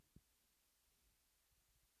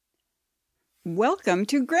Welcome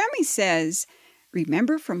to Grammy Says.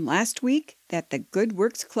 Remember from last week that the Good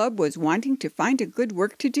Works Club was wanting to find a good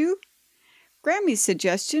work to do? Grammy's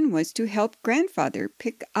suggestion was to help Grandfather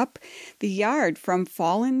pick up the yard from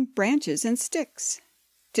fallen branches and sticks.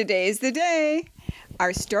 Today's the day.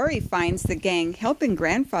 Our story finds the gang helping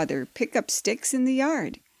Grandfather pick up sticks in the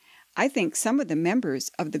yard. I think some of the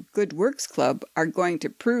members of the Good Works Club are going to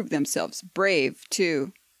prove themselves brave,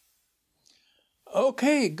 too.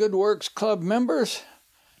 Okay, Good Works Club members,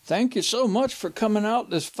 thank you so much for coming out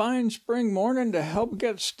this fine spring morning to help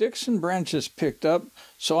get sticks and branches picked up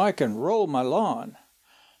so I can roll my lawn.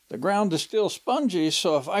 The ground is still spongy,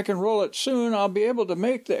 so if I can roll it soon, I'll be able to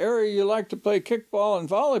make the area you like to play kickball and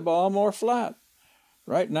volleyball more flat.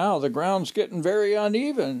 Right now, the ground's getting very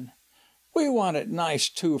uneven. We want it nice,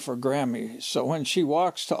 too, for Grammy, so when she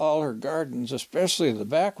walks to all her gardens, especially the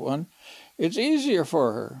back one, it's easier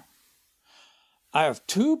for her. I have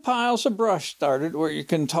 2 piles of brush started where you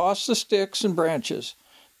can toss the sticks and branches.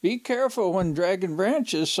 Be careful when dragging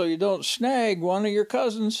branches so you don't snag one of your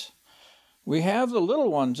cousins. We have the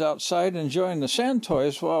little ones outside enjoying the sand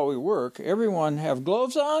toys while we work. Everyone have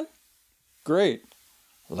gloves on? Great.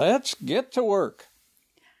 Let's get to work.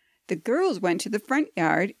 The girls went to the front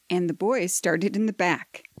yard and the boys started in the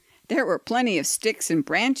back. There were plenty of sticks and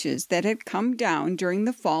branches that had come down during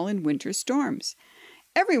the fall and winter storms.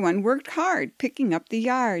 Everyone worked hard picking up the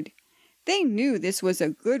yard. They knew this was a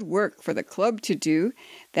good work for the club to do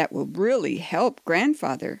that will really help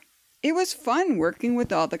Grandfather. It was fun working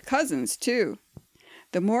with all the cousins, too.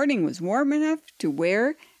 The morning was warm enough to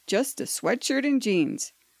wear just a sweatshirt and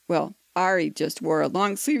jeans. Well, Ari just wore a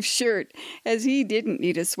long-sleeve shirt, as he didn't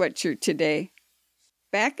need a sweatshirt today.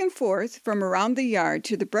 Back and forth from around the yard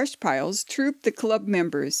to the brush piles trooped the club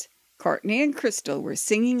members. Courtney and Crystal were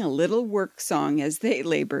singing a little work song as they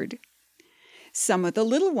labored. Some of the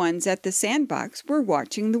little ones at the sandbox were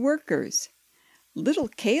watching the workers. Little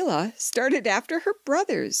Kayla started after her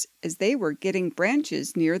brothers as they were getting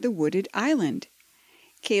branches near the wooded island.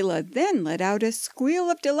 Kayla then let out a squeal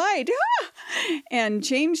of delight and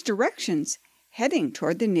changed directions, heading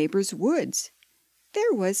toward the neighbor's woods.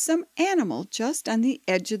 There was some animal just on the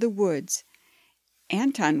edge of the woods.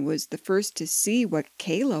 Anton was the first to see what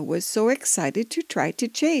Kayla was so excited to try to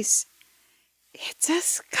chase. "It's a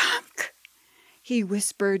skunk," he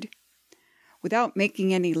whispered. Without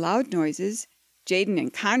making any loud noises, Jaden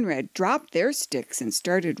and Conrad dropped their sticks and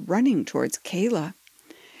started running towards Kayla.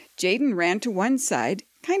 Jaden ran to one side,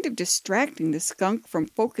 kind of distracting the skunk from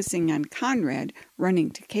focusing on Conrad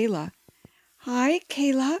running to Kayla. "Hi,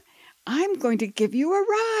 Kayla. I'm going to give you a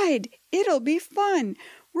ride. It'll be fun.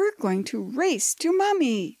 We're going to race to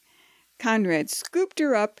Mommy." Conrad scooped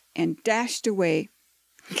her up and dashed away.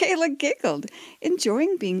 Kayla giggled,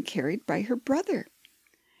 enjoying being carried by her brother.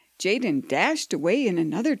 Jaden dashed away in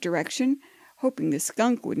another direction, hoping the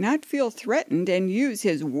skunk would not feel threatened and use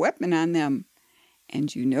his weapon on them.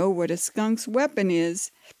 And you know what a skunk's weapon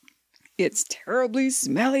is. It's terribly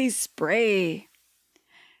smelly spray.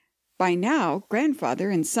 By now, Grandfather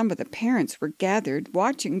and some of the parents were gathered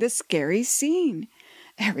watching the scary scene.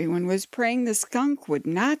 Everyone was praying the skunk would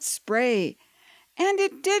not spray. And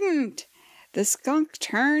it didn't. The skunk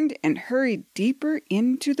turned and hurried deeper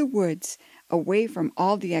into the woods, away from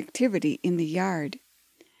all the activity in the yard.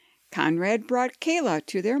 Conrad brought Kayla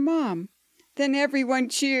to their mom. Then everyone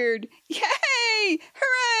cheered, "Yay!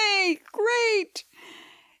 Hooray! Great!"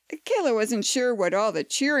 Kayla wasn't sure what all the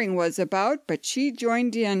cheering was about, but she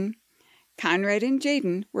joined in. Conrad and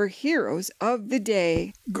Jaden were heroes of the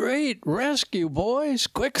day. Great rescue, boys.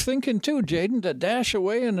 Quick thinking, too, Jaden, to dash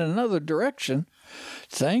away in another direction.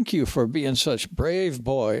 Thank you for being such brave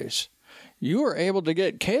boys. You were able to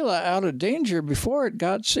get Kayla out of danger before it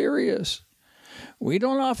got serious. We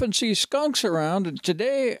don't often see skunks around, and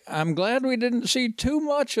today I'm glad we didn't see too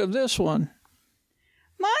much of this one.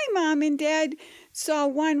 My mom and dad saw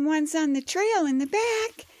one once on the trail in the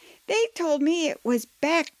back. They told me it was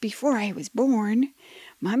back before I was born.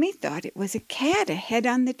 Mommy thought it was a cat ahead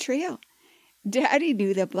on the trail. Daddy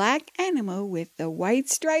knew the black animal with the white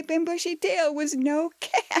stripe and bushy tail was no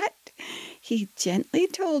cat. He gently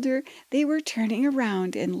told her they were turning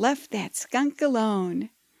around and left that skunk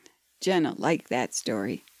alone. Jenna liked that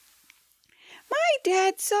story. My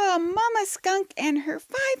dad saw a mama skunk and her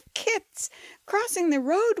 5 kits crossing the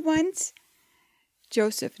road once.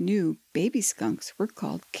 Joseph knew baby skunks were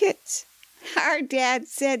called kits. Our dad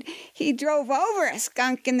said he drove over a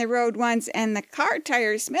skunk in the road once and the car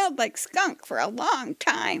tires smelled like skunk for a long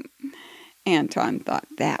time. Anton thought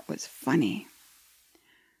that was funny.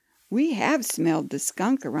 We have smelled the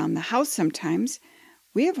skunk around the house sometimes.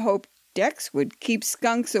 We have hoped Dex would keep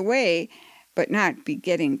skunks away, but not be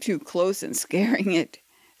getting too close and scaring it.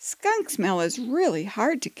 Skunk smell is really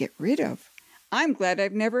hard to get rid of. I'm glad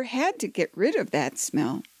I've never had to get rid of that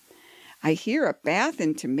smell. I hear a bath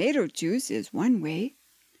in tomato juice is one way.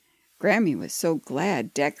 Grammy was so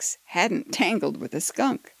glad Dex hadn't tangled with a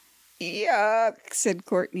skunk. Yuck, said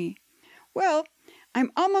Courtney. Well,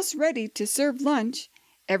 I'm almost ready to serve lunch.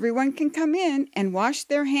 Everyone can come in and wash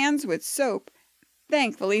their hands with soap.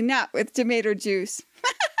 Thankfully not with tomato juice.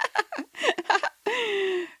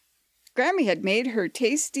 Grammy had made her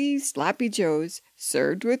tasty sloppy joes,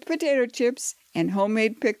 served with potato chips and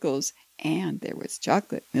homemade pickles, and there was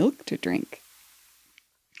chocolate milk to drink.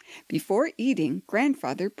 Before eating,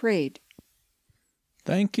 Grandfather prayed.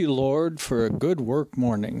 Thank you, Lord, for a good work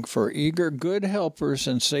morning, for eager good helpers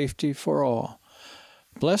and safety for all.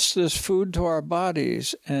 Bless this food to our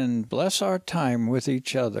bodies, and bless our time with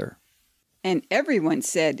each other. And everyone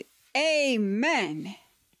said, Amen.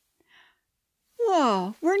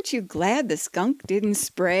 Whoa, weren't you glad the skunk didn't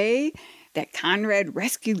spray, that Conrad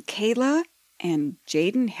rescued Kayla, and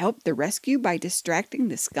Jaden helped the rescue by distracting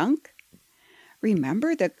the skunk?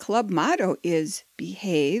 Remember, the club motto is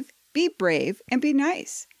behave, be brave, and be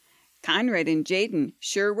nice. Conrad and Jaden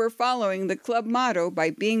sure were following the club motto by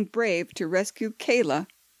being brave to rescue Kayla.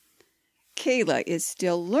 Kayla is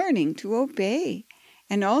still learning to obey,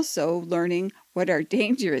 and also learning what are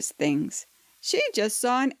dangerous things. She just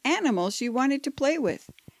saw an animal she wanted to play with.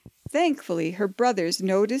 Thankfully, her brothers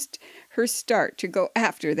noticed her start to go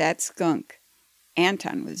after that skunk.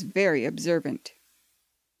 Anton was very observant.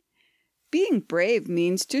 Being brave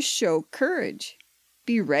means to show courage.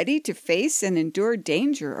 Be ready to face and endure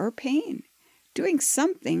danger or pain, doing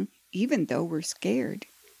something even though we're scared.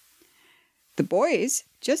 The boys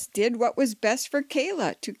just did what was best for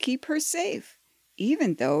Kayla to keep her safe,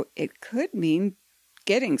 even though it could mean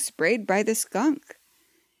getting sprayed by the skunk.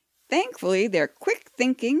 Thankfully, their quick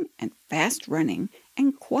thinking and fast running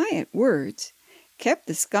and quiet words kept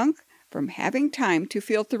the skunk from having time to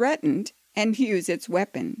feel threatened and use its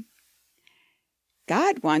weapon.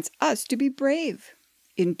 God wants us to be brave.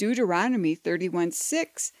 In Deuteronomy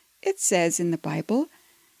 31:6, it says in the Bible,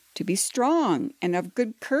 to be strong and of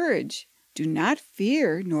good courage. Do not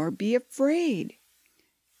fear nor be afraid.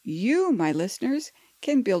 You, my listeners,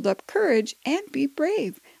 can build up courage and be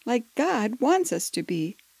brave like God wants us to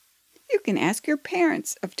be. You can ask your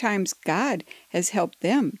parents of times God has helped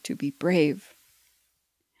them to be brave.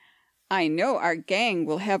 I know our gang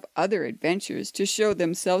will have other adventures to show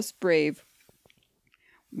themselves brave.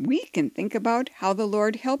 We can think about how the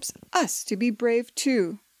Lord helps us to be brave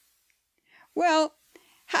too. Well,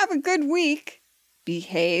 have a good week.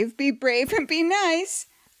 Behave, be brave, and be nice.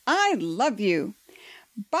 I love you.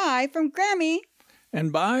 Bye from Grammy.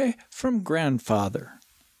 And bye from Grandfather.